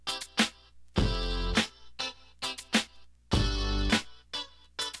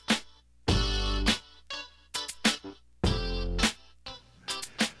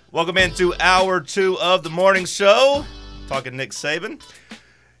Welcome into hour 2 of the morning show. Talking Nick Saban.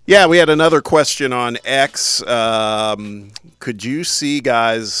 Yeah, we had another question on X. Could you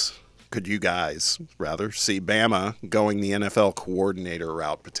guys see Bama going the NFL coordinator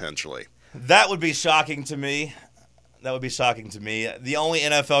route potentially? That would be shocking to me. The only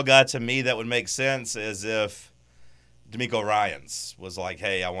NFL guy to me that would make sense is if DeMeco Ryans was like,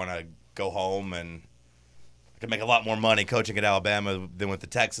 hey, I want to go home and I can make a lot more money coaching at Alabama than with the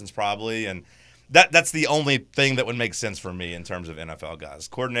Texans probably. And that's the only thing that would make sense for me in terms of NFL guys.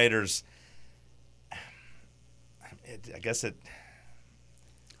 Coordinators,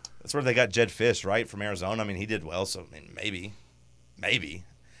 that's where they got Jed Fish, right, from Arizona. I mean, he did well, so I mean, maybe.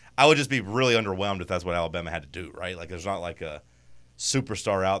 I would just be really underwhelmed if that's what Alabama had to do, right? Like, there's not like a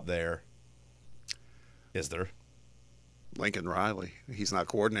superstar out there, is there? Lincoln Riley. He's not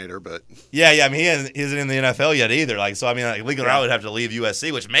coordinator, but yeah. I mean, he isn't in the NFL yet either. Like, so I mean, like, Lincoln Riley would have to leave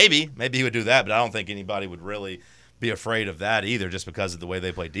USC, which maybe he would do that, but I don't think anybody would really be afraid of that either, just because of the way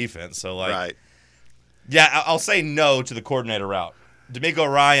they play defense. So, like, right. Yeah, I'll say no to the coordinator route. DeMeco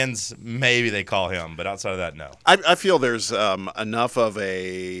Ryans, maybe they call him, but outside of that, no. I feel there's enough of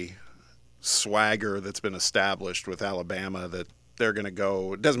a swagger that's been established with Alabama that they're going to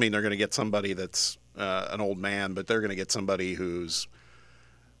go. It doesn't mean they're going to get somebody that's an old man, but they're going to get somebody who's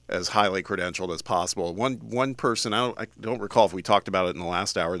as highly credentialed as possible. One person, I don't recall if we talked about it in the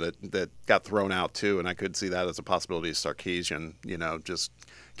last hour, that got thrown out too, and I could see that as a possibility is Sarkisian, just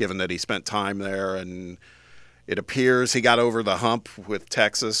given that he spent time there, and it appears he got over the hump with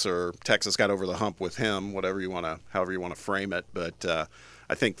Texas, or Texas got over the hump with him, however you want to frame it. But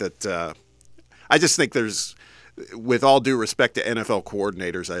I think that I just think there's, with all due respect to NFL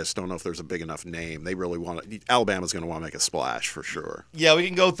coordinators, I just don't know if there's a big enough name. They really Alabama's going to want to make a splash for sure. Yeah, we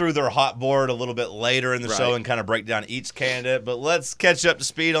can go through their hot board a little bit later in the show and kind of break down each candidate. But let's catch up to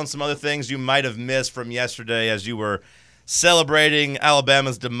speed on some other things you might have missed from yesterday as you were celebrating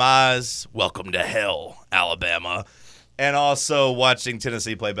Alabama's demise. Welcome to hell, Alabama. And also watching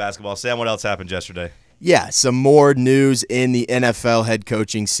Tennessee play basketball. Sam, what else happened yesterday? Yeah, some more news in the NFL head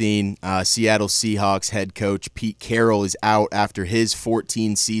coaching scene. Seattle Seahawks head coach Pete Carroll is out after his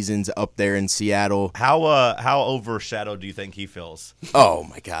 14 seasons up there in Seattle. How overshadowed do you think he feels? Oh,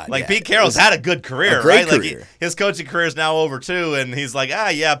 my God. Like, yeah. Pete Carroll's had a good career, a great right? Career. Like, his coaching career is now over, too, and he's like,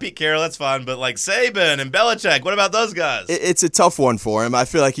 Pete Carroll, that's fine, but, like, Saban and Belichick, what about those guys? It's a tough one for him. I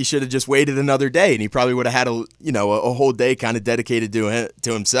feel like he should have just waited another day, and he probably would have had a whole day kind of dedicated to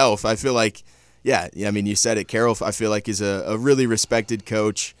himself. I feel like, yeah, I mean, you said it. Carroll, I feel like, is a really respected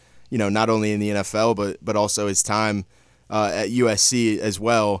coach, not only in the NFL, but also his time at USC as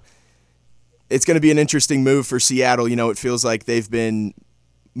well. It's going to be an interesting move for Seattle. It feels like they've been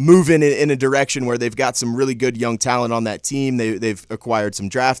moving in a direction where they've got some really good young talent on that team. They've acquired some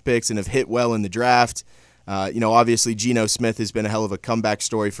draft picks and have hit well in the draft. Obviously, Geno Smith has been a hell of a comeback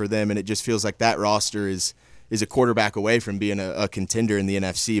story for them, and it just feels like that roster is a quarterback away from being a contender in the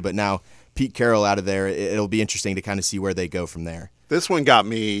NFC. But now Pete Carroll out of there, it'll be interesting to kind of see where they go from there. This one got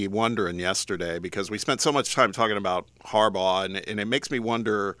me wondering yesterday because we spent so much time talking about Harbaugh, and it makes me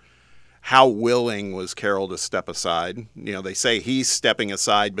wonder how willing was Carroll to step aside. They say he's stepping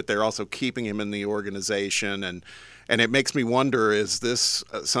aside, but they're also keeping him in the organization, and it makes me wonder, is this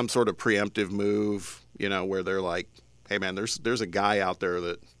some sort of preemptive move, where they're like, hey, man, there's a guy out there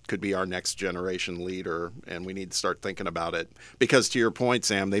that could be our next generation leader, and we need to start thinking about it. Because to your point,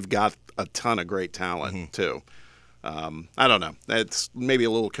 Sam, they've got a ton of great talent, too. I don't know. It's maybe a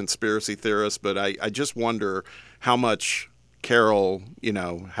little conspiracy theorist, but I just wonder how much Carroll,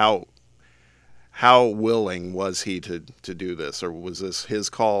 how willing was he to do this? Or was this his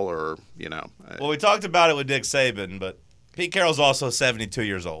call, or, Well, we talked about it with Nick Saban, but Pete Carroll's also 72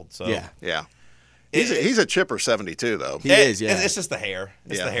 years old. So Yeah. He's a chipper 72, though. He is, yeah. It's just the hair.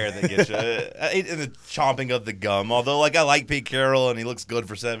 It's the hair that gets you. And the chomping of the gum. Although, like, I like Pete Carroll, and he looks good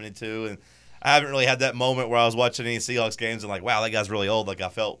for 72. And I haven't really had that moment where I was watching any Seahawks games and like, wow, that guy's really old, like I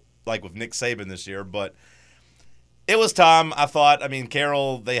felt like with Nick Saban this year. But it was time, I thought. I mean,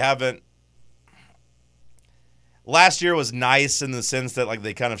 Carroll, they haven't – last year was nice in the sense that, like,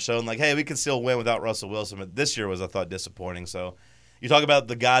 they kind of shown, like, hey, we can still win without Russell Wilson. But this year was, I thought, disappointing. So you talk about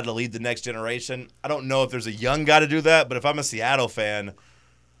the guy to lead the next generation. I don't know if there's a young guy to do that, but if I'm a Seattle fan,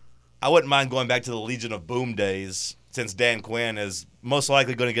 I wouldn't mind going back to the Legion of Boom days, since Dan Quinn is most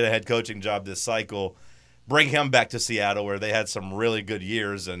likely going to get a head coaching job this cycle. Bring him back to Seattle where they had some really good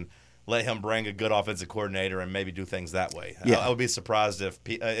years and let him bring a good offensive coordinator and maybe do things that way. Yeah. I would be surprised if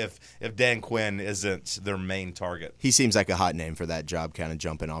Dan Quinn isn't their main target. He seems like a hot name for that job, kind of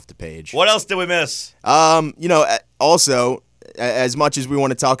jumping off the page. What else did we miss? Also, as much as we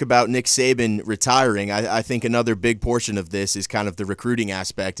want to talk about Nick Saban retiring, I think another big portion of this is kind of the recruiting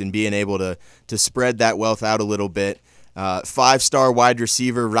aspect and being able to spread that wealth out a little bit. 5-star wide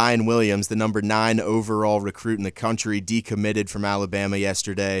receiver Ryan Williams, the number 9 overall recruit in the country, decommitted from Alabama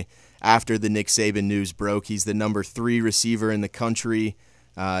yesterday after the Nick Saban news broke. He's the number 3 receiver in the country.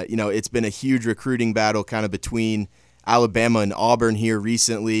 It's been a huge recruiting battle kind of between Alabama and Auburn here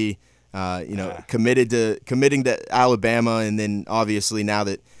recently. Committing to Alabama, and then obviously now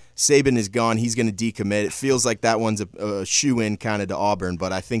that Saban is gone, he's going to decommit. It feels like that one's a shoe-in kind of to Auburn,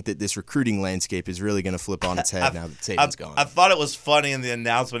 but I think that this recruiting landscape is really going to flip on its head now that Saban's gone. I thought it was funny in the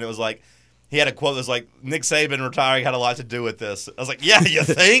announcement. It was like, he had a quote that was like, Nick Saban retiring had a lot to do with this. I was like, yeah, you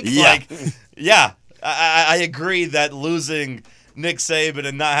think? Yeah. I agree that losing Nick Saban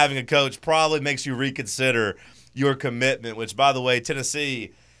and not having a coach probably makes you reconsider your commitment, which, by the way,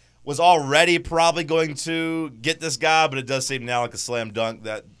 Tennessee was already probably going to get this guy, but it does seem now like a slam dunk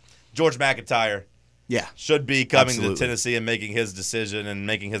that George McIntyre should be coming to Tennessee and making his decision and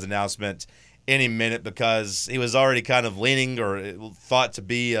making his announcement any minute, because he was already kind of leaning or thought to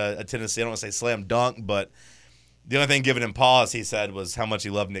be a Tennessee, I don't want to say slam dunk, but the only thing giving him pause, he said, was how much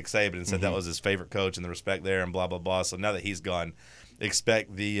he loved Nick Saban and said that was his favorite coach and the respect there and blah, blah, blah. So now that he's gone,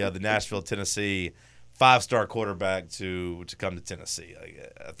 expect the Nashville, Tennessee 5-star quarterback to come to Tennessee.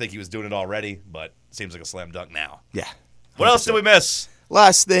 I think he was doing it already, but it seems like a slam dunk now. Yeah. 100%. What else did we miss?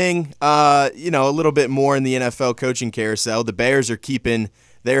 Last thing, a little bit more in the NFL coaching carousel. The Bears are keeping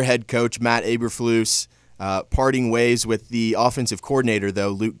their head coach, Matt Eberflus, parting ways with the offensive coordinator, though,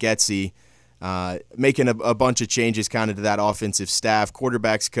 Luke Getsy, making a bunch of changes kind of to that offensive staff.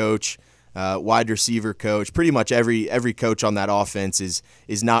 Quarterbacks coach, wide receiver coach, pretty much every coach on that offense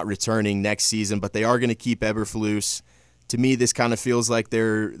is not returning next season, but they are going to keep Eberflus. To me, this kind of feels like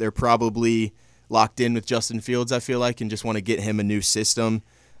they're probably locked in with Justin Fields, I feel like, and just want to get him a new system.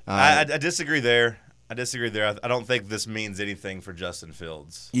 I disagree there. I don't think this means anything for Justin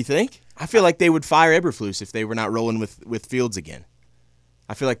Fields. You think? I feel like they would fire Eberflus if they were not rolling with Fields again.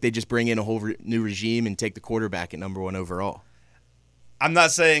 I feel like they just bring in a whole new regime and take the quarterback at number 1 overall. I'm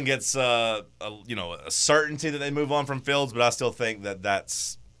not saying it's a certainty that they move on from Fields, but I still think that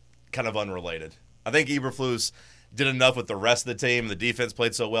that's kind of unrelated. I think Eberflus did enough with the rest of the team. The defense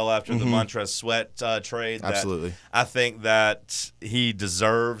played so well after the Montrez Sweat trade. Absolutely. I think that he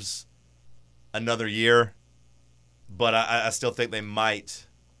deserves another year, but I still think they might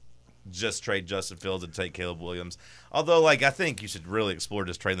just trade Justin Fields and take Caleb Williams. Although, I think you should really explore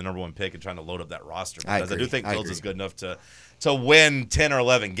just trading the number 1 pick and trying to load up that roster, because I do think Fields is good enough to win 10 or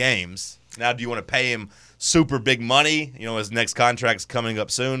 11 games. Now, do you want to pay him super big money? His next contract's coming up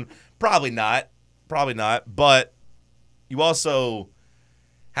soon. Probably not. But you also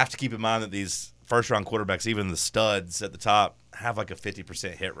have to keep in mind that these first-round quarterbacks, even the studs at the top, have a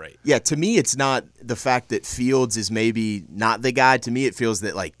 50% hit rate. Yeah, to me, it's not the fact that Fields is maybe not the guy. To me, it feels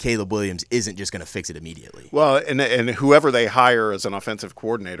that Caleb Williams isn't just going to fix it immediately. Well, and whoever they hire as an offensive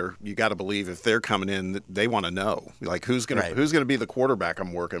coordinator, you got to believe if they're coming in, they want to know who's going to be the quarterback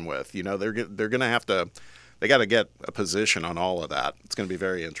I'm working with. They're going to have to. They got to get a position on all of that. It's going to be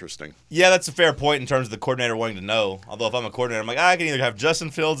very interesting. Yeah, that's a fair point in terms of the coordinator wanting to know. Although if I'm a coordinator, I'm I can either have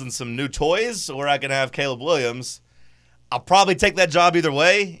Justin Fields and some new toys, or I can have Caleb Williams. I'll probably take that job either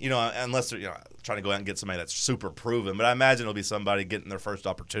way, unless they're trying to go out and get somebody that's super proven. But I imagine it'll be somebody getting their first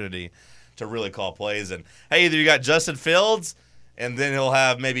opportunity to really call plays. And, hey, either you got Justin Fields, and then he'll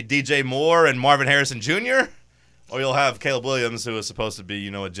have maybe DJ Moore and Marvin Harrison Jr., or you'll have Caleb Williams, who is supposed to be,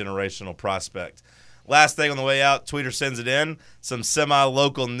 a generational prospect. Last thing on the way out, Tweeter sends it in, some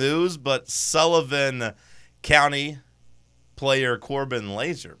semi-local news, but Sullivan County player Corbin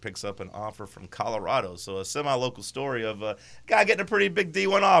Laser picks up an offer from Colorado. So a semi-local story of a guy getting a pretty big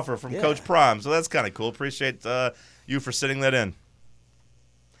D1 offer from Coach Prime. So that's kind of cool. Appreciate you for sending that in.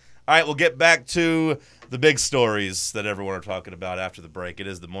 All right, we'll get back to the big stories that everyone are talking about after the break. It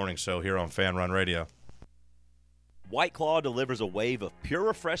is the morning show here on Fan Run Radio. White Claw delivers a wave of pure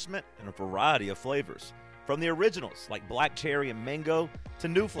refreshment in a variety of flavors. From the originals like black cherry and mango to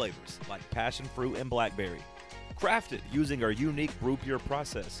new flavors like passion fruit and blackberry. Crafted using our unique brew pure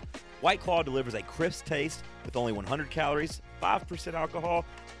process, White Claw delivers a crisp taste with only 100 calories, 5% alcohol,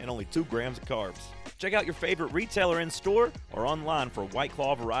 and only 2 grams of carbs. Check out your favorite retailer in store or online for White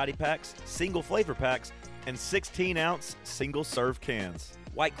Claw variety packs, single flavor packs, and 16-ounce single-serve cans.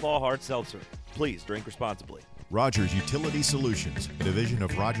 White Claw Hard Seltzer. Please drink responsibly. Rogers Utility Solutions, a division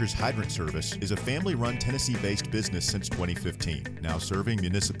of Rogers Hydrant Service, is a family-run Tennessee-based business since 2015. Now serving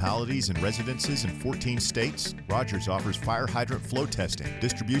municipalities and residences in 14 states, Rogers offers fire hydrant flow testing,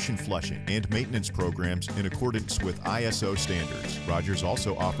 distribution flushing, and maintenance programs in accordance with ISO standards. Rogers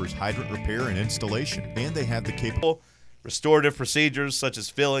also offers hydrant repair and installation, and they have the capable restorative procedures such as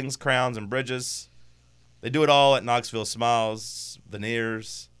fillings, crowns, and bridges. They do it all at Knoxville Smiles,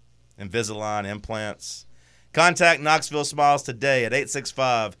 veneers, Invisalign, implants. Contact Knoxville Smiles today at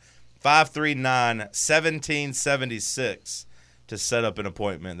 865-539-1776 to set up an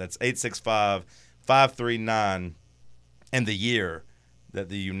appointment. That's 865-539 and the year that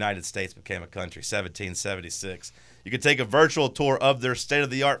the United States became a country, 1776. You can take a virtual tour of their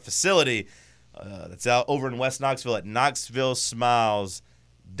state-of-the-art facility that's out over in West Knoxville at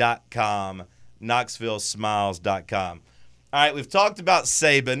knoxvillesmiles.com, knoxvillesmiles.com. All right, we've talked about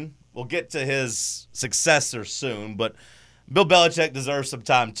Saban. We'll get to his successor soon, but Bill Belichick deserves some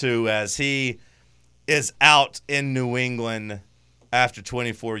time too, as he is out in New England after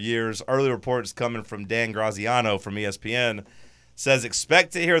 24 years. Early reports coming from Dan Graziano from ESPN says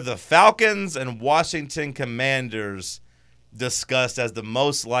expect to hear the Falcons and Washington Commanders discussed as the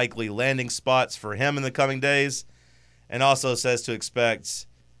most likely landing spots for him in the coming days, and also says to expect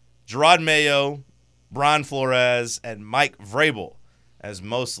Gerard Mayo, Brian Flores, and Mike Vrabel as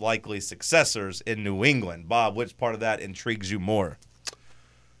most likely successors in New England. Bob, which part of that intrigues you more?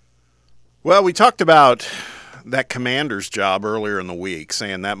 Well, we talked about that Commander's job earlier in the week,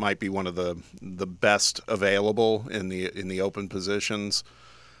 saying that might be one of the best available in the open positions.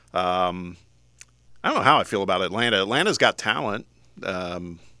 I don't know how I feel about Atlanta. Atlanta's got talent.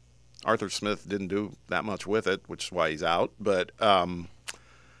 Arthur Smith didn't do that much with it, which is why he's out. But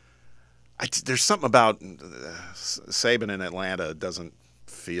there's something about Saban in Atlanta doesn't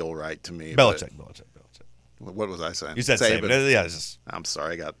feel right to me. Belichick. What was I saying? You said Saban. Yeah, I'm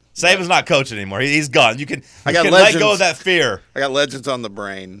sorry. Saban's not coaching anymore. He's gone. You can let go of that fear. I got legends on the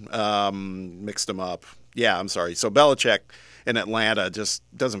brain. Mixed them up. Yeah, I'm sorry. So Belichick in Atlanta just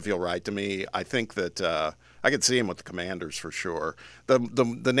doesn't feel right to me. I think that I could see him with the Commanders for sure.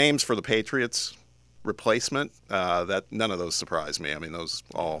 The names for the Patriots replacement, that none of those surprise me. I mean, those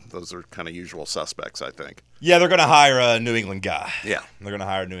are kind of usual suspects, I think. Yeah, they're going to hire a New England guy. Yeah. They're going to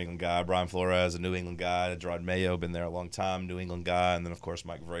hire a New England guy. Brian Flores, a New England guy. Gerard Mayo, been there a long time, New England guy. And then, of course,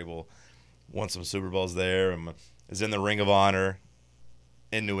 Mike Vrabel won some Super Bowls there and is in the Ring of Honor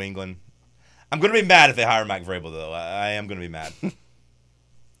in New England. I'm going to be mad if they hire Mike Vrabel, though. I am going to be mad.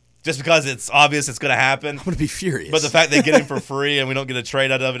 Just because it's obvious it's going to happen. I'm going to be furious. But the fact they get him for free and we don't get a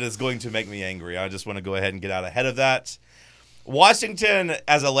trade out of it is going to make me angry. I just want to go ahead and get out ahead of that. Washington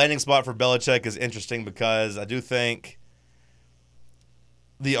as a landing spot for Belichick is interesting because I do think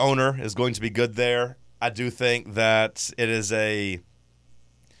the owner is going to be good there. I do think that it is a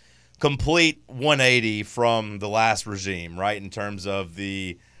complete 180 from the last regime, right, in terms of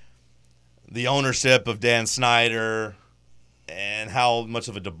the ownership of Dan Snyder and how much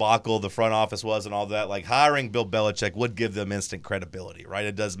of a debacle the front office was and all that. Like, hiring Bill Belichick would give them instant credibility, right?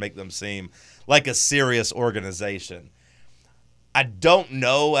 It does make them seem like a serious organization. I don't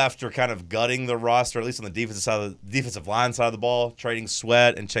know, after kind of gutting the roster, at least on the defensive line side of the ball, trading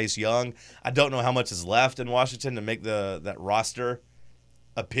Sweat and Chase Young, I don't know how much is left in Washington to make that roster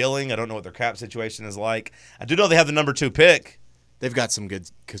appealing. I don't know what their cap situation is like. I do know they have the number 2 pick. They've got some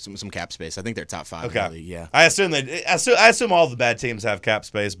cap space. I think they're top 5 in the league, yeah. I assume all the bad teams have cap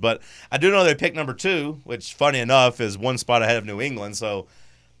space, but I do know they picked number 2, which, funny enough, is one spot ahead of New England. So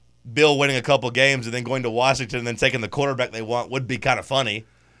Bill winning a couple games and then going to Washington and then taking the quarterback they want would be kind of funny.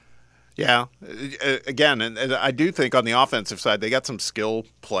 Yeah. Again, and I do think on the offensive side, they got some skill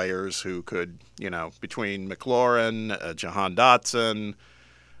players who could, between McLaurin, Jahan Dotson,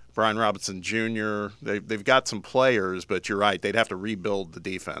 Brian Robinson Jr., they've got some players, but you're right. They'd have to rebuild the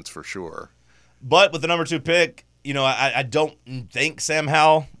defense for sure. But with the number 2 pick, I don't think Sam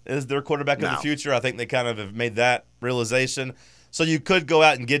Howell is their quarterback of the future. I think they kind of have made that realization. So you could go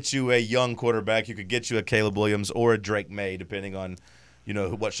out and get you a young quarterback. You could get you a Caleb Williams or a Drake May, depending on,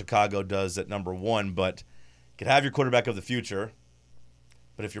 what Chicago does at number 1. But you could have your quarterback of the future.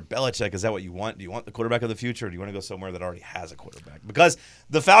 But if you're Belichick, is that what you want? Do you want the quarterback of the future, or do you want to go somewhere that already has a quarterback? Because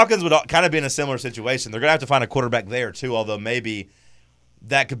the Falcons would kind of be in a similar situation. They're going to have to find a quarterback there, too, although maybe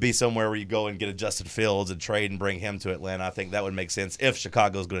that could be somewhere where you go and get a Justin Fields and trade and bring him to Atlanta. I think that would make sense if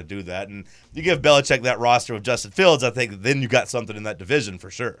Chicago's going to do that. And you give Belichick that roster with Justin Fields, I think then you got something in that division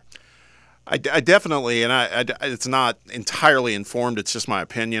for sure. I definitely, and it's not entirely informed, it's just my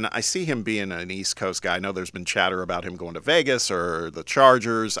opinion. I see him being an East Coast guy. I know there's been chatter about him going to Vegas or the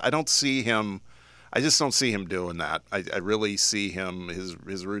Chargers. I don't see him I just don't see him doing that. I really see him.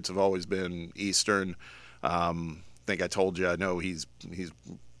 His roots have always been Eastern. I think I told you. I know he's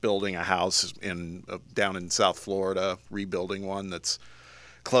building a house down in South Florida, rebuilding one that's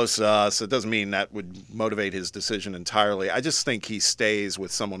close to us. It doesn't mean that would motivate his decision entirely. I just think he stays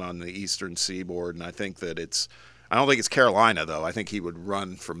with someone on the Eastern Seaboard, and I think that I don't think it's Carolina though. I think he would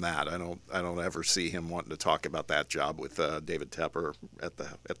run from that. I don't ever see him wanting to talk about that job with David Tepper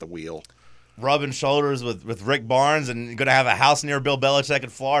at the wheel. Rubbing shoulders with Rick Barnes and going to have a house near Bill Belichick in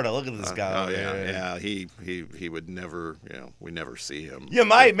Florida. Look at this guy. Oh yeah. He would never. We never see him. You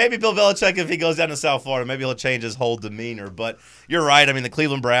might. Maybe Bill Belichick, if he goes down to South Florida, maybe he'll change his whole demeanor. But you're right. I mean, the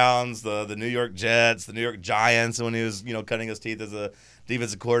Cleveland Browns, the New York Jets, the New York Giants, when he was cutting his teeth as a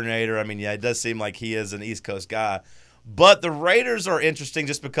defensive coordinator. I mean, yeah, it does seem like he is an East Coast guy. But the Raiders are interesting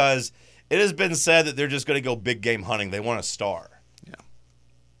just because it has been said that they're just going to go big game hunting. They want a star.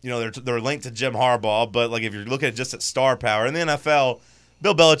 They're linked to Jim Harbaugh, but like if you're looking just at star power in the NFL,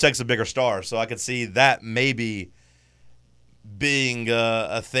 Bill Belichick's a bigger star, so I could see that maybe being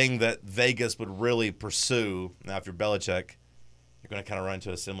a thing that Vegas would really pursue. Now, if you're Belichick, you're going to kind of run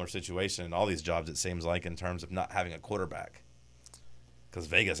into a similar situation in all these jobs, it seems like, in terms of not having a quarterback, because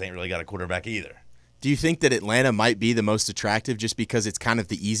Vegas ain't really got a quarterback either. Do you think that Atlanta might be the most attractive just because it's kind of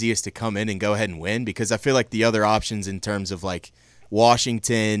the easiest to come in and go ahead and win? Because I feel like the other options in terms of like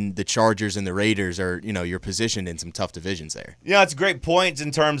Washington, the Chargers, and the Raiders are, you're positioned in some tough divisions there. Yeah, it's a great point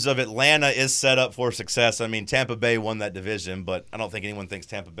in terms of Atlanta is set up for success. I mean, Tampa Bay won that division, but I don't think anyone thinks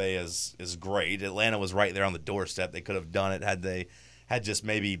Tampa Bay is great. Atlanta was right there on the doorstep. They could have done it had they had just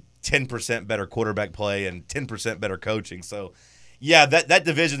maybe 10% better quarterback play and 10% better coaching. So, yeah, that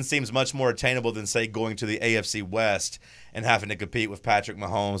division seems much more attainable than, say, going to the AFC West and having to compete with Patrick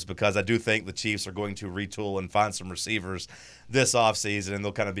Mahomes, because I do think the Chiefs are going to retool and find some receivers this offseason, and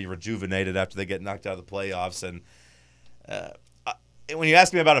they'll kind of be rejuvenated after they get knocked out of the playoffs. And when you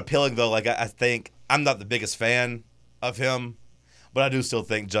ask me about appealing, though, like I think I'm not the biggest fan of him, but I do still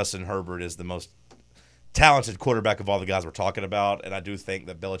think Justin Herbert is the most talented quarterback of all the guys we're talking about, and I do think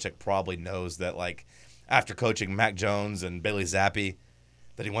that Belichick probably knows that, like, after coaching Mac Jones and Bailey Zappi,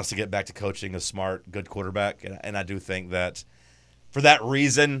 that he wants to get back to coaching a smart, good quarterback. And I do think that for that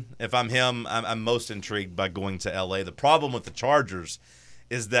reason, if I'm him, I'm most intrigued by going to L.A. The problem with the Chargers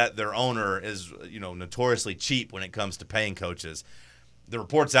is that their owner is, notoriously cheap when it comes to paying coaches. The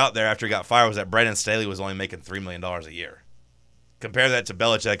reports out there after he got fired was that Brandon Staley was only making $3 million a year. Compare that to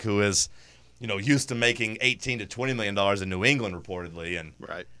Belichick, who is, used to making $18 to $20 million in New England reportedly. And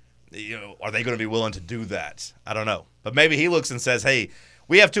right. Are they going to be willing to do that? I don't know. But maybe he looks and says, hey,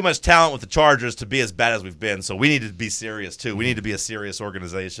 we have too much talent with the Chargers to be as bad as we've been, so we need to be serious too. We need to be a serious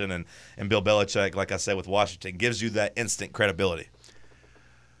organization. And Bill Belichick, like I said with Washington, gives you that instant credibility.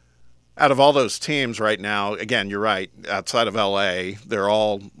 Out of all those teams right now, again, you're right, outside of L.A., they're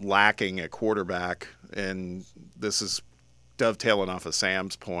all lacking a quarterback, and this is dovetailing off of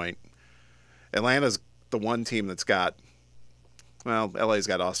Sam's point. Atlanta's the one team that's got – well, LA's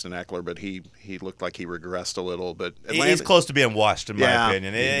got Austin Eckler, but he looked like he regressed a little. But he's close to being washed, in my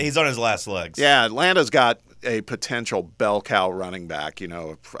opinion. He's on his last legs. Yeah, Atlanta's got a potential bell cow running back,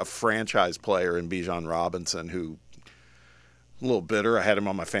 a franchise player in Bijan Robinson, who a little bitter. I had him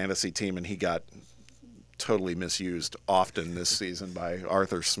on my fantasy team, and he got totally misused often this season by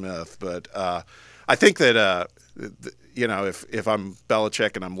Arthur Smith. But I think that if I'm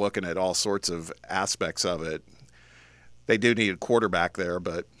Belichick and I'm looking at all sorts of aspects of it, they do need a quarterback there,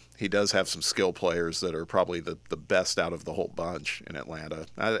 but he does have some skill players that are probably the best out of the whole bunch in Atlanta.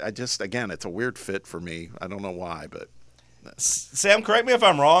 I just, again, it's a weird fit for me. I don't know why, but. Sam, correct me if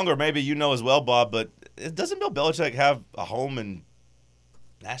I'm wrong, or maybe you know as well, Bob, but doesn't Bill Belichick have a home in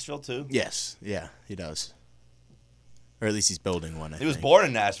Nashville too? Yes. Yeah, he does. Or at least he's building one, I think. He was born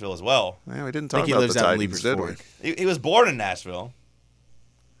in Nashville as well. Yeah, we didn't talk about the Titans, did we? He was born in Nashville.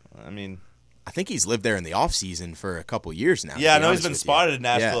 I mean, I think he's lived there in the off season for a couple years now. Yeah, I know he's been spotted in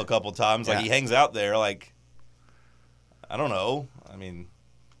Nashville a couple times. Like, he hangs out there. Like, I don't know. I mean,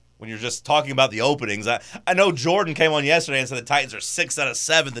 when you're just talking about the openings, I know Jordan came on yesterday and said the Titans are 6 out of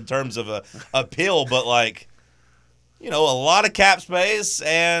 7 in terms of a appeal, but like, a lot of cap space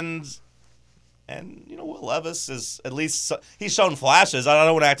and Will Levis is at least he's shown flashes. I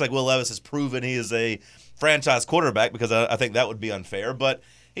don't want to act like Will Levis has proven he is a franchise quarterback, because I think that would be unfair, but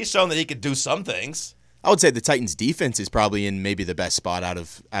he's shown that he could do some things. I would say the Titans' defense is probably in maybe the best spot out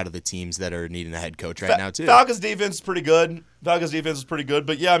of the teams that are needing a head coach right now, too. Falcons' defense is pretty good.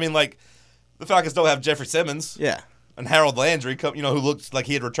 But, yeah, I mean, like, the Falcons don't have Jeffrey Simmons. Yeah. And Harold Landry, who looked like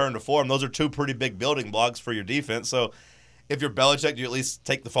he had returned to form. Those are two pretty big building blocks for your defense. So if you're Belichick, do you at least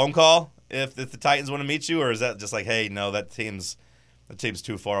take the phone call if the Titans want to meet you, or is that just like, hey, no, that team's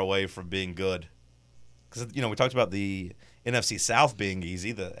too far away from being good? Because we talked about the NFC South being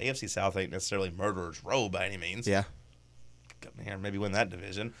easy. The AFC South ain't necessarily murderer's row by any means. Yeah. Come here, maybe win that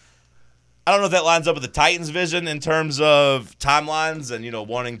division. I don't know if that lines up with the Titans' vision in terms of timelines and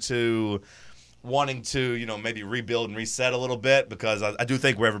wanting to maybe rebuild and reset a little bit, because I do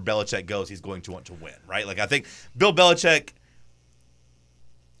think wherever Belichick goes, he's going to want to win, right? Like, I think Bill Belichick,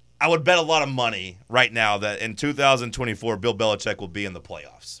 I would bet a lot of money right now that in 2024, Bill Belichick will be in the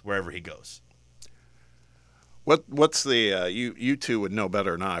playoffs wherever he goes. What's the you two would know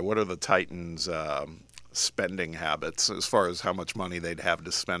better than I. What are the Titans' spending habits as far as how much money they'd have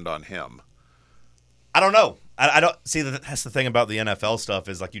to spend on him? I don't know. I don't see that's the thing about the NFL stuff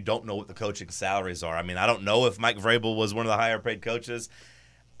is like you don't know what the coaching salaries are. I mean, I don't know if Mike Vrabel was one of the higher paid coaches.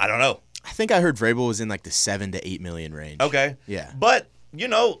 I don't know. I think I heard Vrabel was in like the $7 to $8 million range. Okay. Yeah. But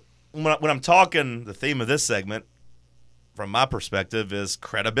when I'm talking, the theme of this segment, from my perspective, is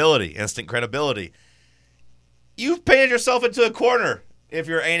credibility, instant credibility. You've painted yourself into a corner if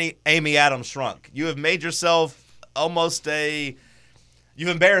you're Amy Adams Shrunk. You have made yourself almost you've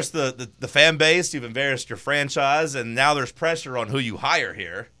embarrassed the fan base, you've embarrassed your franchise, and now there's pressure on who you hire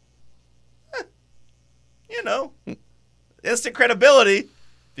here. Instant credibility. If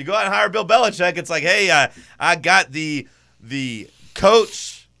you go out and hire Bill Belichick, it's like, hey, I got the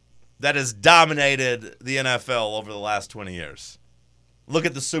coach that has dominated the NFL over the last 20 years. Look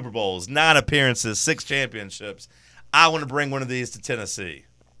at the Super Bowls, 9 appearances, 6 championships. I want to bring one of these to Tennessee.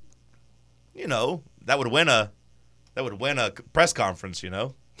 That would win a press conference,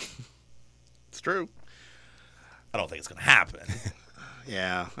 It's true. I don't think it's going to happen.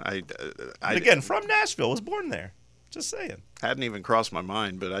 Yeah. But again, from Nashville, was born there. Just saying. Hadn't even crossed my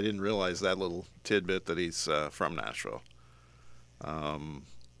mind, but I didn't realize that little tidbit that he's from Nashville.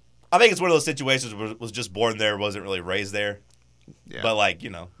 I think it's one of those situations where was just born there, wasn't really raised there. Yeah. But,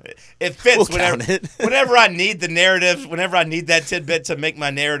 it fits whenever I need the narrative, whenever I need that tidbit to make my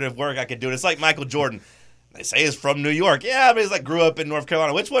narrative work, I can do it. It's like Michael Jordan. They say he's from New York. Yeah, but he's grew up in North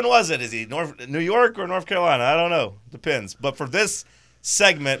Carolina. Which one was it? Is he New York or North Carolina? I don't know. Depends. But for this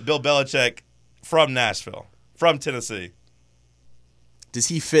segment, Bill Belichick from Nashville, from Tennessee. Does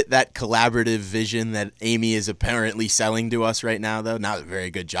he fit that collaborative vision that Amy is apparently selling to us right now, though? Not a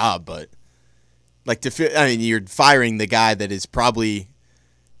very good job, but you're firing the guy that is probably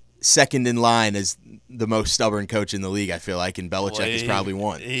second in line as the most stubborn coach in the league, I feel like, and Belichick is probably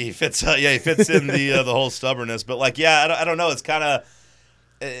one. He fits he fits in the whole stubbornness. But, I don't know. It's kind of,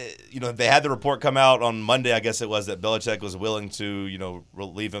 they had the report come out on Monday, I guess it was, that Belichick was willing to,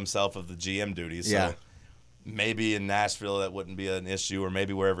 relieve himself of the GM duties. So yeah. Maybe in Nashville that wouldn't be an issue, or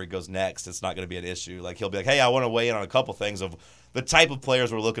maybe wherever he goes next, it's not going to be an issue. He'll be like, hey, I want to weigh in on a couple things of the type of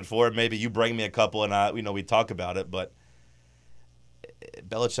players we're looking for. Maybe you bring me a couple and we talk about it. But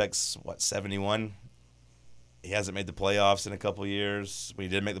Belichick's, 71? He hasn't made the playoffs in a couple years. When he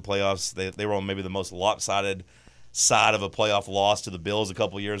did make the playoffs, they were on maybe the most lopsided side of a playoff loss to the Bills a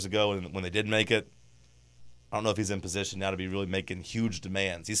couple years ago, and when they did make it, I don't know if he's in position now to be really making huge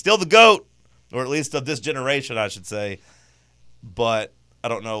demands. He's still the GOAT, or at least of this generation, I should say, but I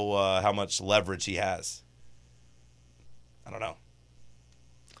don't know how much leverage he has. I don't know.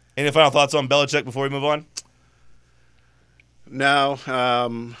 Any final thoughts on Belichick before we move on? No,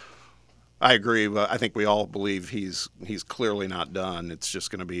 I agree. I think we all believe he's clearly not done. It's just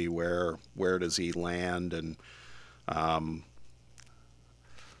going to be where does he land, and I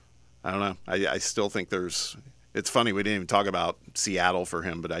don't know. I still think there's. It's funny we didn't even talk about Seattle for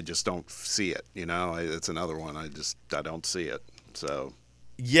him, but I just don't see it. It's another one. I don't see it. So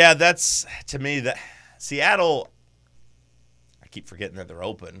yeah, that's to me that Seattle. I keep forgetting that they're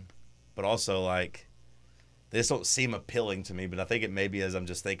open, but also they just don't seem appealing to me, but I think it maybe as I'm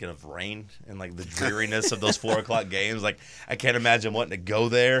just thinking of rain and the dreariness of those 4:00 games. I can't imagine wanting to go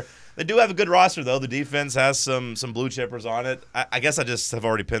there. They do have a good roster though. The defense has some blue chippers on it. I guess I just have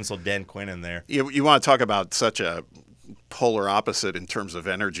already penciled Dan Quinn in there. You want to talk about such a polar opposite in terms of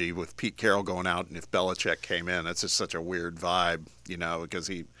energy with Pete Carroll going out, and if Belichick came in, that's just such a weird vibe,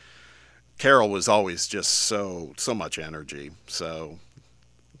 because Carroll was always just so much energy. So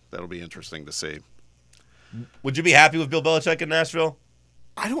that'll be interesting to see. Would you be happy with Bill Belichick in Nashville?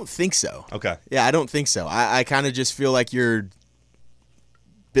 I don't think so. Okay. Yeah, I don't think so. I kind of just feel like you're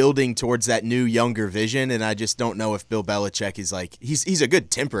building towards that new, younger vision, and I just don't know if Bill Belichick is he's a good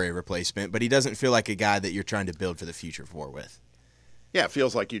temporary replacement, but he doesn't feel like a guy that you're trying to build for the future with. Yeah, it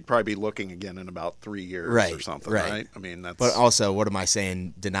feels like you'd probably be looking again in about 3 years or something, right? I mean, that's. But also, what am I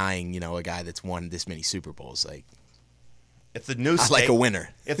saying? Denying, a guy that's won this many Super Bowls, If the new I like a winner.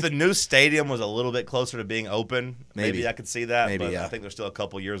 If the new stadium was a little bit closer to being open, maybe I could see that. Maybe, but yeah. I think they're still a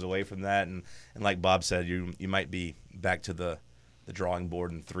couple years away from that. And like Bob said, you might be back to the drawing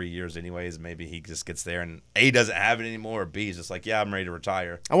board in 3 years anyways. Maybe he just gets there and A, doesn't have it anymore, or B, is just like, yeah, I'm ready to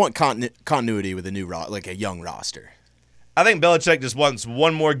retire. I want continuity with a new like a young roster. I think Belichick just wants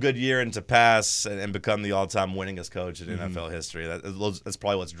one more good year and to pass and become the all-time winningest coach in NFL history. That's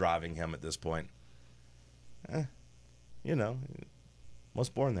probably what's driving him at this point. You know,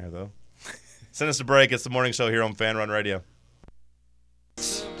 most born there, though. Send us a break. It's the morning show here on Fan Run Radio.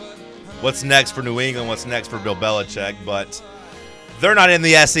 What's next for New England? What's next for Bill Belichick? But they're not in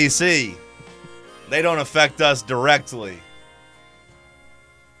the SEC. They don't affect us directly.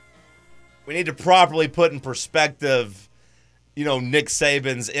 We need to properly put in perspective, you know, Nick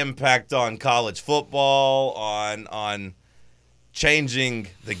Saban's impact on college football, on changing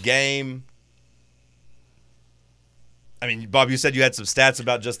the game. I mean, Bob, you said you had some stats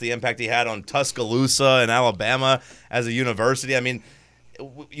about just the impact he had on Tuscaloosa and Alabama as a university. I mean,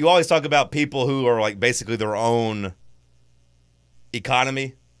 you always talk about people who are like basically their own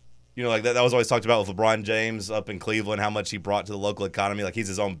economy. You know, like that was always talked about with LeBron James up in Cleveland, how much he brought to the local economy. Like he's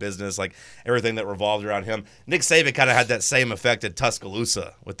his own business, like everything that revolved around him. Nick Saban kind of had that same effect at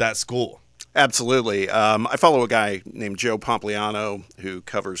Tuscaloosa with that school. Absolutely. I follow a guy named Joe Pompliano who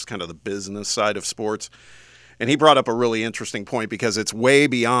covers kind of the business side of sports. And he brought up a really interesting point because it's way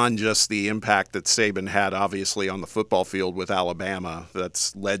beyond just the impact that Saban had, obviously, on the football field with Alabama.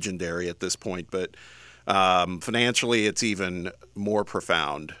 That's legendary at this point. But financially, it's even more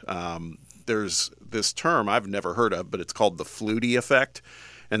profound. There's this term I've never heard of, but it's called the Flutie effect.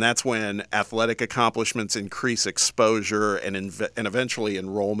 And that's when athletic accomplishments increase exposure and eventually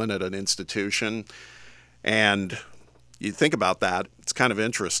enrollment at an institution. And you think about that, it's kind of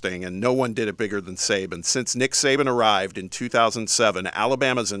interesting, and no one did it bigger than Saban. Since Nick Saban arrived in 2007,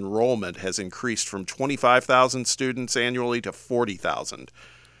 Alabama's enrollment has increased from 25,000 students annually to 40,000.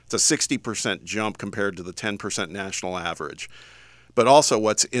 It's a 60% jump compared to the 10% national average. But also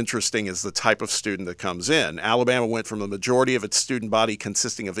what's interesting is the type of student that comes in. Alabama went from the majority of its student body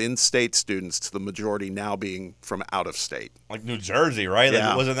consisting of in-state students to the majority now being from out of state. Like New Jersey, right? Yeah.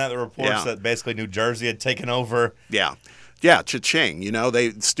 Like, wasn't that the reports that basically New Jersey had taken over? Yeah, cha-ching. You know,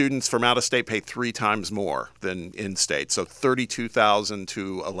 students from out of state pay 3 times more than in-state, so 32,000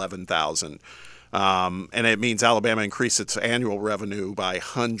 to 11,000. And it means Alabama increased its annual revenue by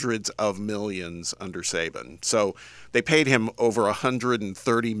hundreds of millions under Saban. So they paid him over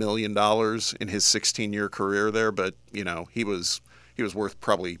 $130 million in his 16-year career there, but you know he was worth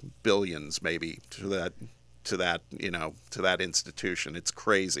probably billions maybe to that institution. It's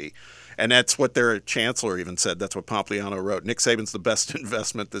crazy. And that's what their chancellor even said. That's what Pompliano wrote. Nick Saban's the best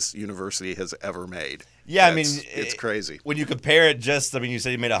investment this university has ever made. Yeah, I mean, it's crazy. When you compare it you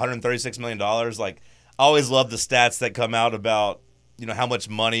said he made $136 million. Like, I always love the stats that come out about, you know, how much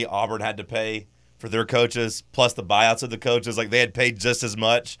money Auburn had to pay for their coaches, plus the buyouts of the coaches. Like, they had paid just as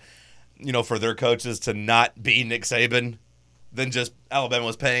much, you know, for their coaches to not be Nick Saban than just Alabama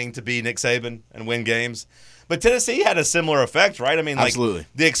was paying to be Nick Saban and win games. But Tennessee had a similar effect, right? I mean, like, absolutely.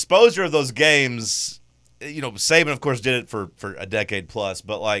 The exposure of those games, you know, Saban, of course, did it for a decade plus,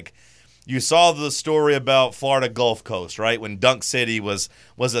 but, like, you saw the story about Florida Gulf Coast, right? When Dunk City was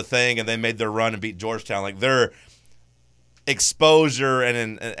a thing and they made their run and beat Georgetown. Like, their exposure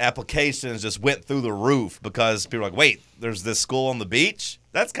and applications just went through the roof because people were like, wait, there's this school on the beach?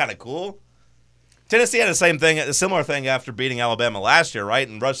 That's kind of cool. Tennessee had a similar thing after beating Alabama last year, right?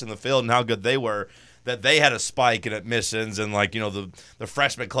 And rushing the field and how good they were, that they had a spike in admissions and, like, you know, the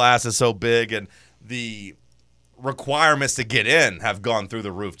freshman class is so big and the requirements to get in have gone through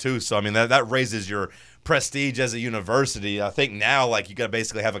the roof too. So, I mean, that raises your prestige as a university. I think now, like, you got to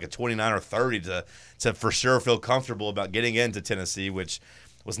basically have like a 29 or 30 to for sure feel comfortable about getting into Tennessee, which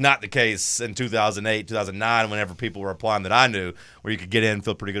was not the case in 2008, 2009, whenever people were applying that I knew, where you could get in and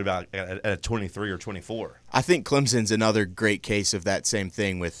feel pretty good about at a 23 or 24. I think Clemson's another great case of that same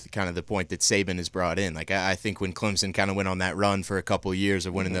thing with kind of the point that Saban has brought in. Like, I think when Clemson kind of went on that run for a couple of years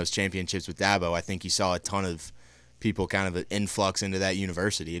of winning those championships with Dabo, I think you saw a ton of people kind of an influx into that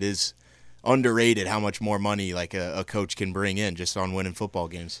university. It is underrated how much more money like a coach can bring in just on winning football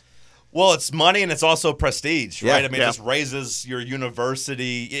games. Well, it's money and it's also prestige, right? Yeah, I mean, yeah. It just raises your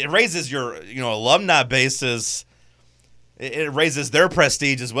university. It raises your, you know, alumni bases. It raises their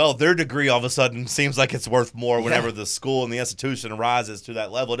prestige as well. Their degree all of a sudden seems like it's worth more whenever the school and the institution rises to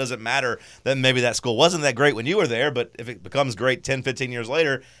that level. It doesn't matter that maybe that school wasn't that great when you were there, but if it becomes great 10, 15 years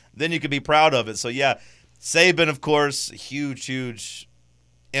later, then you can be proud of it. So, yeah, Saban, of course, huge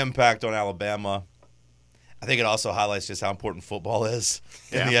impact on Alabama. I think it also highlights just how important football is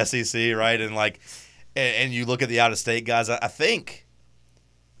in Yeah. the SEC, right? And and you look at the out-of-state guys. I think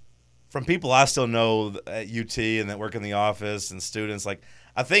from people I still know at UT and that work in the office and students,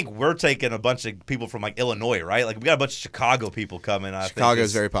 I think we're taking a bunch of people from Illinois, right? We got a bunch of Chicago people coming.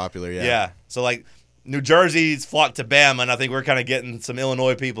 Chicago's very popular, yeah. Yeah. So New Jersey's flocked to Bama, and I think we're kind of getting some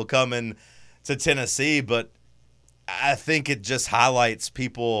Illinois people coming to Tennessee. But I think it just highlights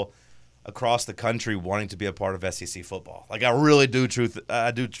people across the country wanting to be a part of SEC football. I really do.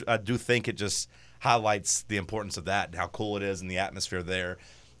 I do think it just highlights the importance of that and how cool it is and the atmosphere there.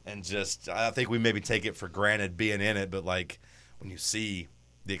 And just I think we maybe take it for granted being in it, but when you see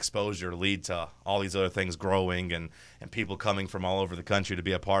the exposure lead to all these other things growing and people coming from all over the country to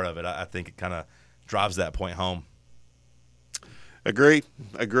be a part of it, I think it kind of drives that point home. Agree.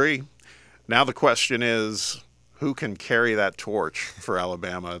 Now the question is, who can carry that torch for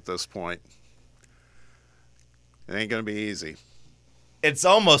Alabama at this point? It ain't going to be easy. It's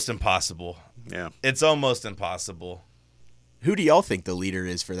almost impossible. Yeah. It's almost impossible. Who do y'all think the leader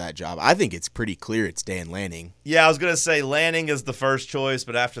is for that job? I think it's pretty clear it's Dan Lanning. Yeah, I was going to say Lanning is the first choice,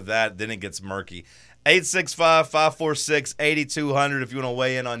 but after that, then it gets murky. 865-546-8200 if you want to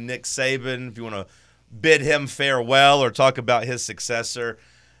weigh in on Nick Saban, if you want to bid him farewell or talk about his successor.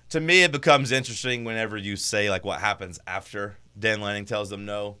 To me, it becomes interesting whenever you say, what happens after Dan Lanning tells them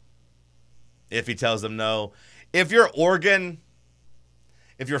no, if he tells them no. If you're Oregon,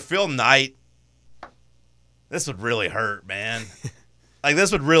 if you're Phil Knight, this would really hurt, man.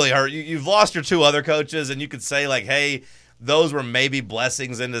 This would really hurt. You've lost your two other coaches, and you could say, hey, those were maybe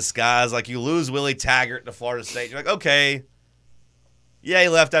blessings in disguise. You lose Willie Taggart to Florida State. You're okay. Yeah, he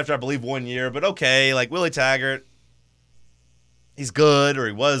left after, I believe, 1 year, but okay. Willie Taggart, he's good, or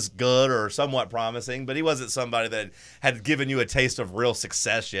he was good, or somewhat promising, but he wasn't somebody that had given you a taste of real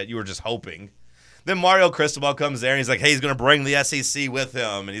success yet. You were just hoping. Then Mario Cristobal comes there, and he's hey, he's going to bring the SEC with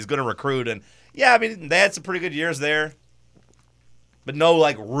him, and he's going to recruit, and yeah, they had some pretty good years there, but no,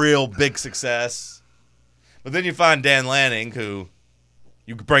 real big success. But then you find Dan Lanning, who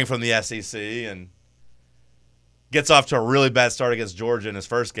you could bring from the SEC, and gets off to a really bad start against Georgia in his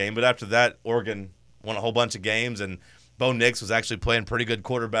first game. But after that, Oregon won a whole bunch of games, and Bo Nix was actually playing pretty good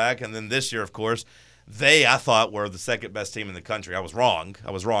quarterback. And then this year, of course, I thought, were the second-best team in the country. I was wrong,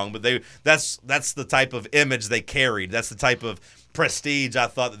 but that's the type of image they carried. That's the type of prestige I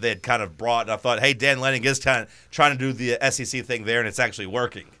thought that they had kind of brought. And I thought, hey, Dan Lanning is kind of trying to do the SEC thing there, and it's actually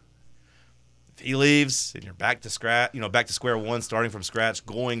working. If he leaves and you're back to square one, starting from scratch,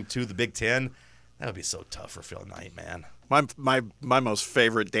 going to the Big Ten, that would be so tough for Phil Knight, man. My most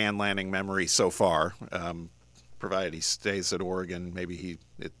favorite Dan Lanning memory so far, provided he stays at Oregon, maybe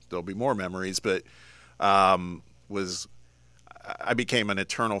there'll be more memories, but was I became an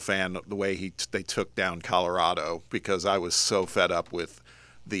eternal fan of the way they took down Colorado, because I was so fed up with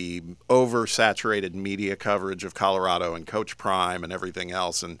the oversaturated media coverage of Colorado and Coach Prime and everything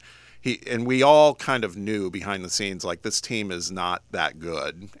else, and we all kind of knew behind the scenes this team is not that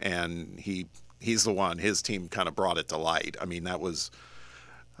good, and he's the one. His team kind of brought it to light.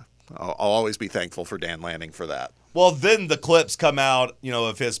 I'll always be thankful for Dan Lanning for that. Well, then the clips come out,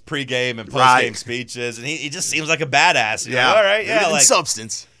 of his pregame and postgame speeches, and he just seems like a badass. Yeah. All right, yeah,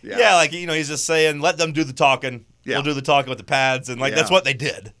 substance. Yeah, he's just saying, let them do the talking. Yeah. We'll do the talking with the pads, and that's what they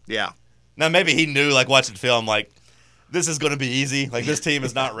did. Yeah. Now maybe he knew, watching film, this is going to be easy. This team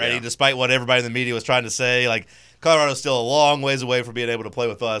is not ready, despite what everybody in the media was trying to say. Colorado's still a long ways away from being able to play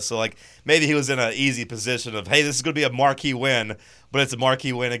with us. So, maybe he was in an easy position of, hey, this is going to be a marquee win, but it's a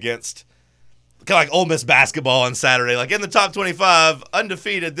marquee win against kind of Ole Miss basketball on Saturday. In the top 25,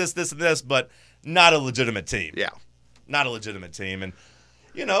 undefeated, this, and this, but not a legitimate team. Yeah. Not a legitimate team. And,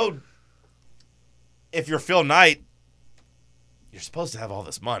 if you're Phil Knight, you're supposed to have all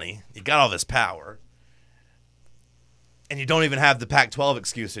this money. You got all this power. And you don't even have the Pac-12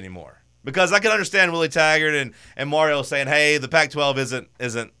 excuse anymore. Because I can understand Willie Taggart and Mario saying, hey, the Pac-12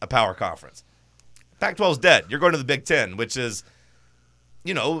 isn't a power conference. Pac-12's dead. You're going to the Big Ten, which is,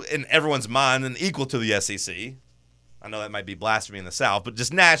 in everyone's mind, an equal to the SEC. I know that might be blasphemy in the South, but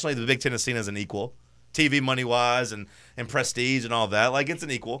just nationally, the Big Ten is seen as an equal. TV money-wise and prestige and all that. It's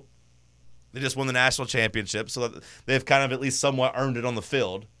an equal. They just won the national championship, so they've kind of at least somewhat earned it on the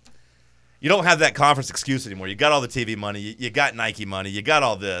field. You don't have that conference excuse anymore. You got all the TV money. You got Nike money. You got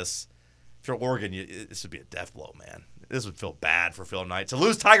all this. If you're Oregon, this would be a death blow, man. This would feel bad for Phil Knight. To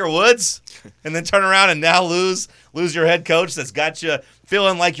lose Tiger Woods and then turn around and now lose your head coach that's got you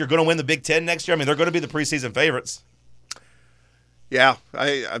feeling like you're going to win the Big Ten next year. They're going to be the preseason favorites. Yeah,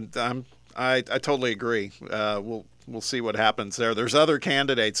 I totally agree. We'll we'll see what happens there. There's other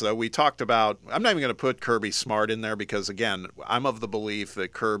candidates, though. We talked about – I'm not even going to put Kirby Smart in there because, again, I'm of the belief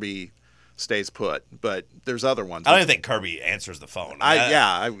that Kirby stays put. But there's other ones. I don't even think Kirby answers the phone.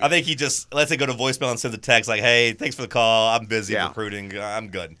 I think he just lets it go to voicemail and sends a text like, hey, thanks for the call. I'm busy recruiting. I'm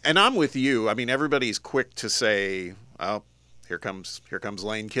good. And I'm with you. I mean, everybody's quick to say, oh, here comes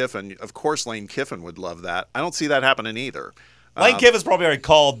Lane Kiffin. Of course Lane Kiffin would love that. I don't see that happening either. Lane Kiffin's probably already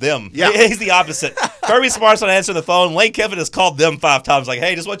called them. Yeah. He's the opposite. Kirby Smart's not answering the phone. Lane Kiffin has called them 5 times like,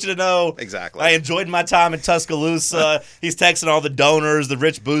 hey, just want you to know. Exactly. I enjoyed my time in Tuscaloosa. He's texting all the donors, the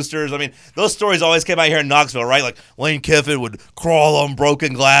rich boosters. I mean, those stories always came out here in Knoxville, right? Like Lane Kiffin would crawl on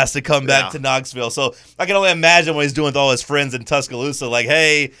broken glass to come back to Knoxville. So I can only imagine what he's doing with all his friends in Tuscaloosa. Like,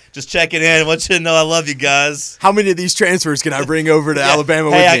 hey, just checking in. Want you to know I love you guys. How many of these transfers can I bring over to Alabama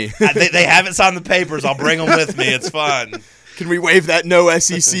with me? They haven't signed the papers. I'll bring them with me. It's fun. Can we waive that no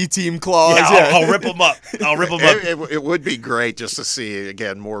SEC team clause? I'll rip them up. It would be great just to see,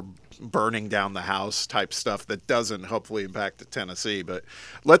 again, more burning down the house type stuff that doesn't hopefully impact Tennessee. But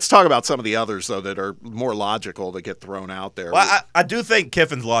let's talk about some of the others, though, that are more logical to get thrown out there. Well, I do think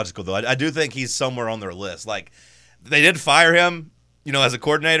Kiffin's logical, though. I do think he's somewhere on their list. Like, they did fire him, as a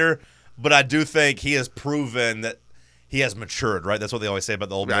coordinator, but I do think he has proven that he has matured, right? That's what they always say about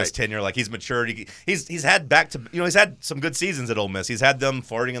the Ole Miss tenure. Like, he's matured. He's had he's had some good seasons at Ole Miss. He's had them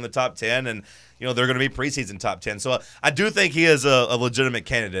flirting in the top 10, and they're going to be preseason top 10. So I do think he is a legitimate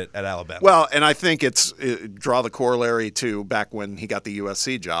candidate at Alabama. Well, and I think draw the corollary to back when he got the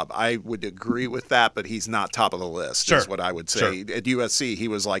USC job. I would agree with that, but he's not top of the list. Is what I would say. Sure. At USC, he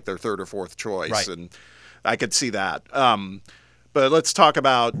was like their third or fourth choice, and I could see that. But let's talk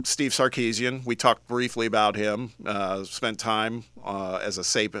about Steve Sarkisian. We talked briefly about him, spent time as a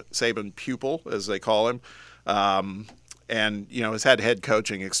Saban pupil, as they call him, and, has had head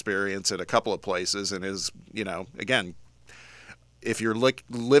coaching experience at a couple of places and is, again, if you're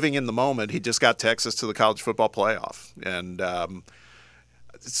living in the moment, he just got Texas to the college football playoff. And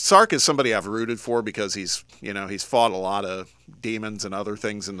Sark is somebody I've rooted for because he's fought a lot of demons and other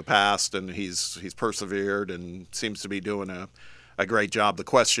things in the past, and he's persevered and seems to be doing a great job. The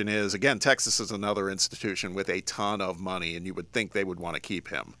question is, again, Texas is another institution with a ton of money, and you would think they would want to keep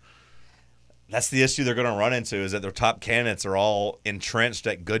him. That's the issue they're going to run into, is that their top candidates are all entrenched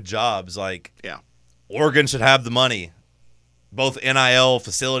at good jobs. Like, Oregon should have the money, both NIL,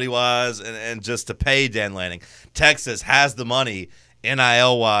 facility-wise, and just to pay Dan Lanning. Texas has the money,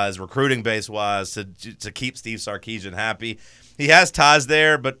 NIL-wise, recruiting base-wise, to keep Steve Sarkisian happy. He has ties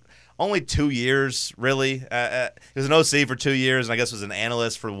there, but only 2 years, really. He was an OC for 2 years, and I guess was an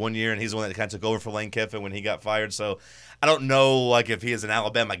analyst for 1 year, and he's the one that kind of took over for Lane Kiffin when he got fired. So I don't know, if he is an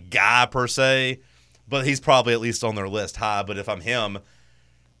Alabama guy per se, but he's probably at least on their list high. But if I'm him,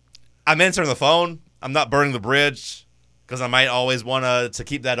 I'm answering the phone. I'm not burning the bridge because I might always want to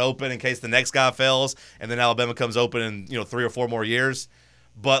keep that open in case the next guy fails, and then Alabama comes open in 3 or 4 more years.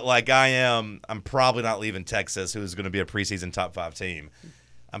 But I'm probably not leaving Texas, who's going to be a preseason top 5 team.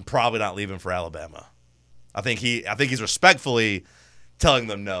 I'm probably not leaving for Alabama. I think he's respectfully telling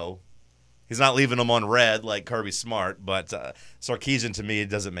them no. He's not leaving them on red like Kirby Smart, but Sarkisian, to me, it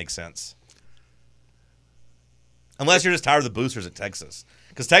doesn't make sense. Unless you're just tired of the boosters at Texas.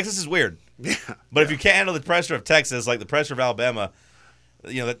 Because Texas is weird. But if you can't handle the pressure of Texas, like the pressure of Alabama,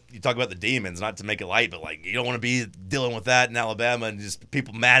 you talk about the demons, not to make it light, but you don't want to be dealing with that in Alabama and just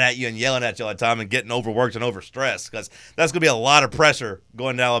people mad at you and yelling at you all the time and getting overworked and overstressed, because that's going to be a lot of pressure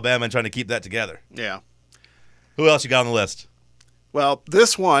going to Alabama and trying to keep that together. Yeah. Who else you got on the list? Well,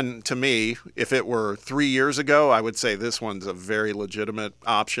 this one, to me, if it were 3 years ago, I would say this one's a very legitimate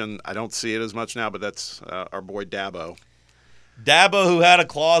option. I don't see it as much now, but that's our boy Dabo. Dabo, who had a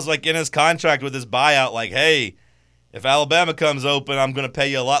clause in his contract with his buyout, hey, if Alabama comes open, I'm going to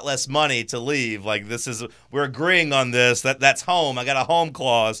pay you a lot less money to leave. We're agreeing on this. That's home. I got a home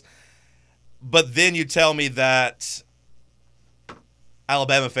clause. But then you tell me that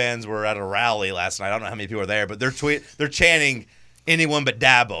Alabama fans were at a rally last night. I don't know how many people were there, but they're chanting anyone but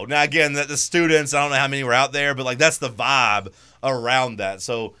Dabo. Now, again, the students, I don't know how many were out there, but that's the vibe around that.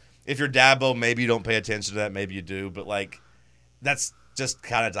 So if you're Dabo, maybe you don't pay attention to that. Maybe you do. But that's just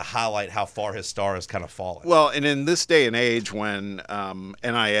kind of to highlight how far his star has kind of fallen. Well, and in this day and age when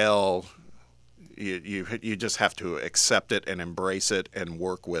NIL, you just have to accept it and embrace it and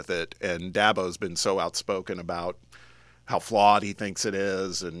work with it. And Dabo's been so outspoken about how flawed he thinks it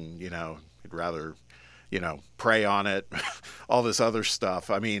is, and he'd rather prey on it, all this other stuff.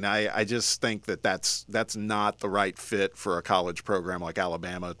 I mean, I just think that's not the right fit for a college program like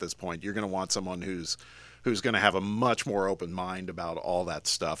Alabama at this point. You're going to want someone who's who's going to have a much more open mind about all that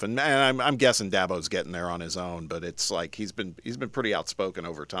stuff. And I'm guessing Dabo's getting there on his own, but it's like he's been pretty outspoken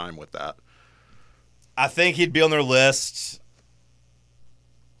over time with that. I think he'd be on their list.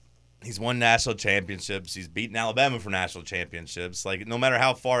 He's won national championships. He's beaten Alabama for national championships. Like, no matter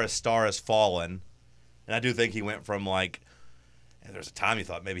how far his star has fallen, and I do think he went from, like, there's a time you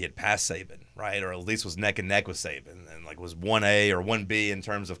thought maybe he had passed Saban, right? Or at least was neck and neck with Saban and, like, was 1A or 1B in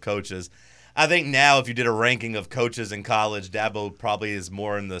terms of coaches. I think now if you did a ranking of coaches in college, Dabo probably is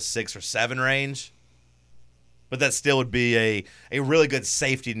more in the 6 or 7 range. But that still would be a really good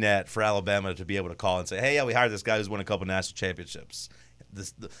safety net for Alabama to be able to call and say, hey, yeah, we hired this guy who's won a couple national championships.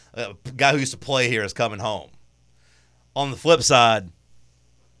 This guy who used to play here is coming home. On the flip side,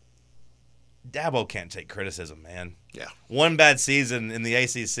 Dabo can't take criticism, man. Yeah. One bad season in the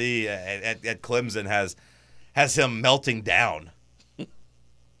ACC at Clemson has him melting down,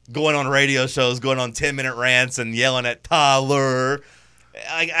 going on radio shows, going on 10-minute rants and yelling at Tyler.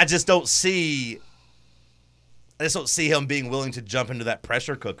 I just don't see him being willing to jump into that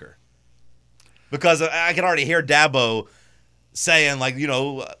pressure cooker. Because I can already hear Dabo saying, like,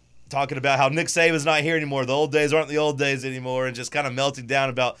 talking about how Nick Saban's not here anymore. The old days aren't the old days anymore, and just kind of melting down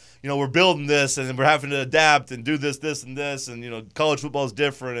about, we're building this and we're having to adapt and do this, and this, and, college football is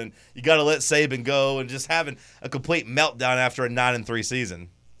different and you got to let Saban go, and just having a complete meltdown after a 9-3 season.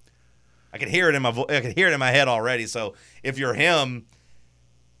 I can hear it in my head already. So if you're him,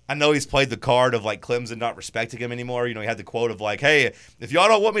 I know he's played the card of, like, Clemson not respecting him anymore. He had the quote of, like, hey, if y'all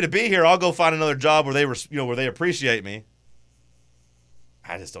don't want me to be here, I'll go find another job where they appreciate me.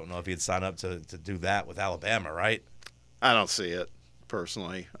 I just don't know if he'd sign up to do that with Alabama, right? I don't see it,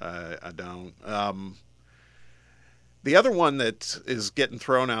 personally. I don't. The other one that is getting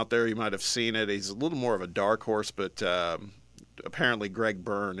thrown out there, you might have seen it, he's a little more of a dark horse, but apparently Greg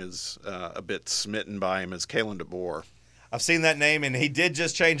Byrne is a bit smitten by him, is Kalen DeBoer. I've seen that name, and he did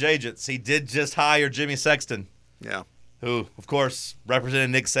just change agents. He did just hire Jimmy Sexton. Yeah. Who, of course,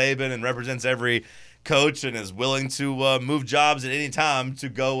 represented Nick Saban and represents every coach and is willing to move jobs at any time to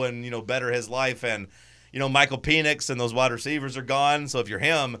go and, better his life. And, Michael Penix and those wide receivers are gone. So if you're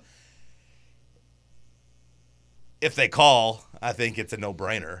him, if they call, I think it's a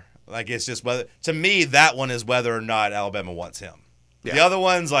no-brainer. Like, it's just whether – to me, that one is whether or not Alabama wants him. Yeah. The other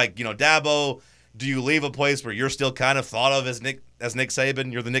ones, like, Dabo, do you leave a place where you're still kind of thought of as Nick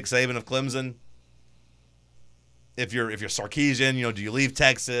Saban? You're the Nick Saban of Clemson. If you're Sarkisian, do you leave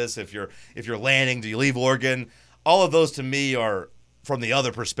Texas? If you're Lanning, do you leave Oregon? All of those to me are from the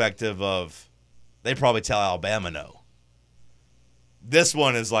other perspective of they probably tell Alabama no. This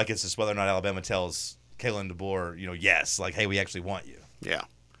one is like it's just whether or not Alabama tells Kalen DeBoer, yes, like, hey, we actually want you. Yeah.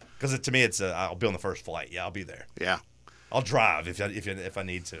 Because to me, it's I'll be on the first flight. Yeah, I'll be there. Yeah. I'll drive if I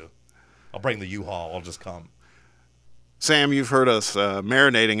need to. I'll bring the U-Haul. I'll just come. Sam, you've heard us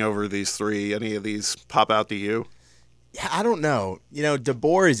marinating over these three. Any of these pop out to you? Yeah, I don't know.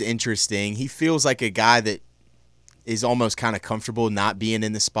 DeBoer is interesting. He feels like a guy that is almost kind of comfortable not being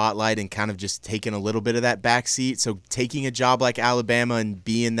in the spotlight and kind of just taking a little bit of that backseat. So taking a job like Alabama and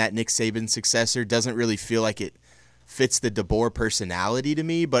being that Nick Saban successor doesn't really feel like it fits the DeBoer personality to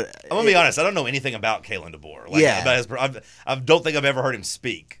me. But I'm going to be honest, I don't know anything about Kalen DeBoer. I don't think I've ever heard him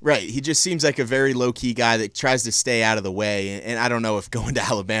speak. Right. He just seems like a very low-key guy that tries to stay out of the way. And I don't know if going to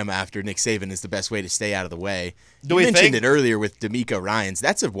Alabama after Nick Saban is the best way to stay out of the way. You mentioned it earlier with D'Amico Ryans.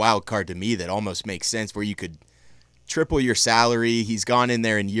 That's a wild card to me that almost makes sense where you could triple your salary. He's gone in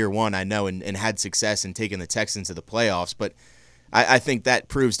there in year one, I know, and had success in taking the Texans to the playoffs. But I think that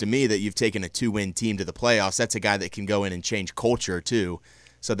proves to me that you've taken a 2-win team to the playoffs. That's a guy that can go in and change culture too.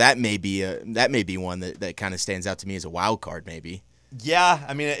 So that may be one that kind of stands out to me as a wild card maybe. Yeah,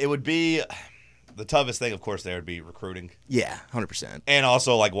 I mean, it would be the toughest thing, of course, there would be recruiting. Yeah, 100%. And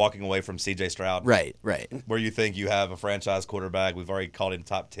also, like, walking away from C.J. Stroud. Right. Where you think you have a franchise quarterback. We've already called him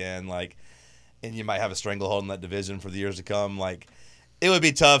top 10, like, and you might have a stranglehold in that division for the years to come. Like, it would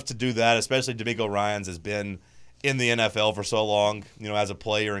be tough to do that, especially D'Amico Ryans has been in the NFL for so long, as a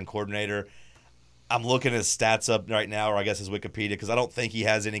player and coordinator. I'm looking at his stats up right now, or I guess his Wikipedia, because I don't think he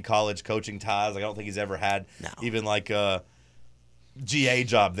has any college coaching ties. Like, I don't think he's ever had even like a GA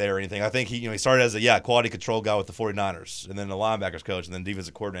job there or anything. I think he started as a quality control guy with the 49ers, and then a linebackers coach, and then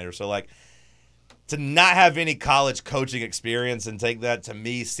defensive coordinator. So, like, to not have any college coaching experience and take that, to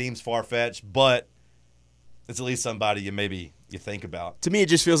me, seems far-fetched, but it's at least somebody you think about. To me, it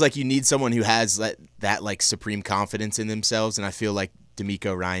just feels like you need someone who has that like supreme confidence in themselves, and I feel like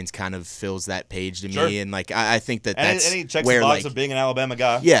DeMeco Ryans kind of fills that page to Sure. me, and like I think And that's he checks where the box like of being an Alabama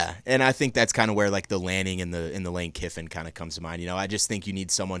guy. yeah, and I think that's kind of where like the Lanning and the Lane Kiffin kind of comes to mind. I just think you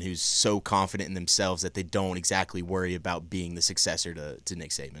need someone who's so confident in themselves that they don't exactly worry about being the successor to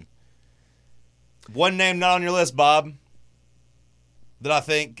Nick Saban. One name not on your list, Bob, that I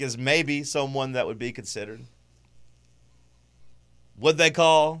think is maybe someone that would be considered. Would they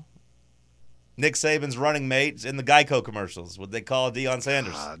call Nick Saban's running mate in the Geico commercials? Would they call Deion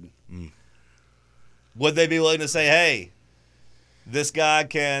Sanders? Would they be willing to say, hey, this guy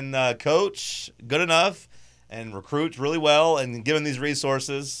can coach good enough and recruit really well, and given these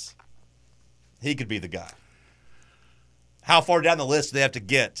resources, he could be the guy? How far down the list do they have to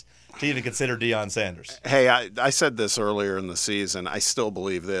get to even consider Deion Sanders? Hey, I said this earlier in the season. I still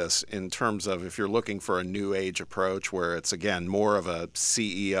believe this in terms of if you're looking for a new age approach where it's, again, more of a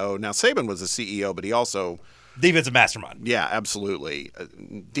CEO. Now, Saban was a CEO, but he also – defensive mastermind. yeah, absolutely.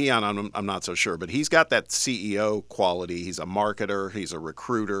 Deion, I'm not so sure, but he's got that CEO quality. He's a marketer. He's a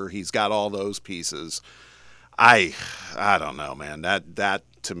recruiter. He's got all those pieces. I don't know, man. That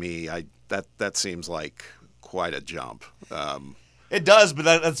to me, that seems like quite a jump. It does, but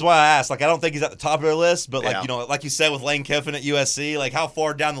that's why I asked. Like, I don't think he's at the top of their list, but Yeah. like you said with Lane Kiffin at USC, like how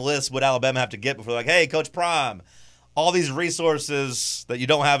far down the list would Alabama have to get before like, hey, Coach Prime, all these resources that you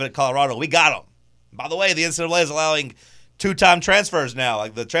don't have at Colorado, we got them. By the way, the NCAA is allowing 2-time transfers now.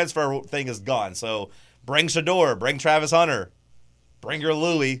 Like the transfer thing is gone. So bring Shador, bring Travis Hunter, bring your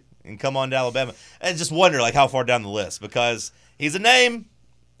Louis, and come on to Alabama. And just wonder like how far down the list, because he's a name.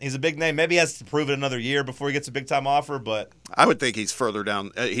 He's a big name. Maybe he has to prove it another year before he gets a big-time offer, but I would think he's further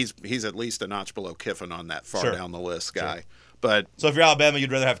down. He's at least a notch below Kiffin on that far Sure. down the list guy. But so if you're Alabama,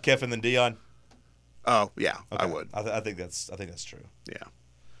 you'd rather have Kiffin than Deion? oh yeah, Okay. I would. I think that's true. Yeah.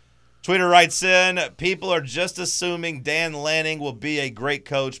 Tweeter writes in, people are just assuming Dan Lanning will be a great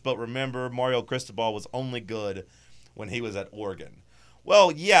coach, but remember, Mario Cristobal was only good when he was at Oregon.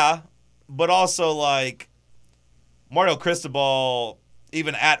 Well, yeah, but also, like, Mario Cristobal,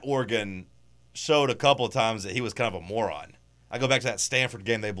 even at Oregon, showed a couple of times that he was kind of a moron. I go back to that Stanford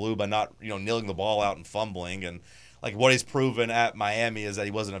game they blew by not, kneeling the ball out and fumbling, and, like, what he's proven at Miami is that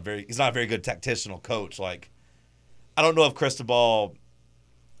he's not a very good tactical coach. Like, I don't know if Cristobal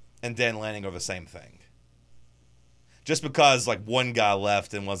and Dan Lanning are the same thing. Just because like one guy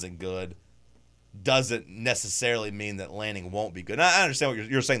left and wasn't good doesn't necessarily mean that Lanning won't be good. And I understand what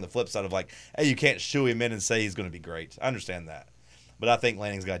you're saying, the flip side of like, hey, you can't shoo him in and say he's going to be great. I understand that. But I think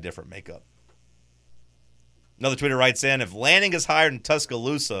Lanning's got a different makeup. Another tweeter writes in, if Lanning is hired in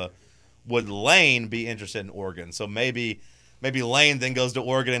Tuscaloosa, would Lane be interested in Oregon? So maybe Lane then goes to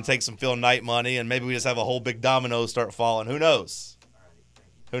Oregon and takes some Phil Knight money, and maybe we just have a whole big domino start falling. Who knows?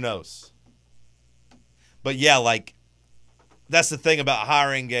 Who knows? But yeah, like that's the thing about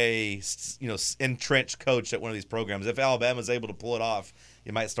hiring a entrenched coach at one of these programs. If Alabama's able to pull it off,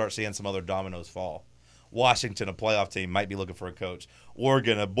 you might start seeing some other dominoes fall. Washington, a playoff team, might be looking for a coach.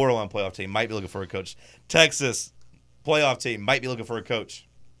 Oregon, a borderline playoff team, might be looking for a coach. Texas, playoff team, might be looking for a coach.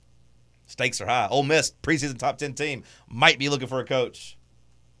 Stakes are high. Ole Miss, preseason top 10 team, might be looking for a coach.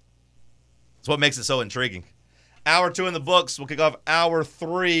 That's what makes it so intriguing. Hour 2 in the books. We'll kick off hour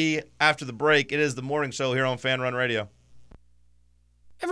 3 after the break. It is the morning show here on Fan Run Radio.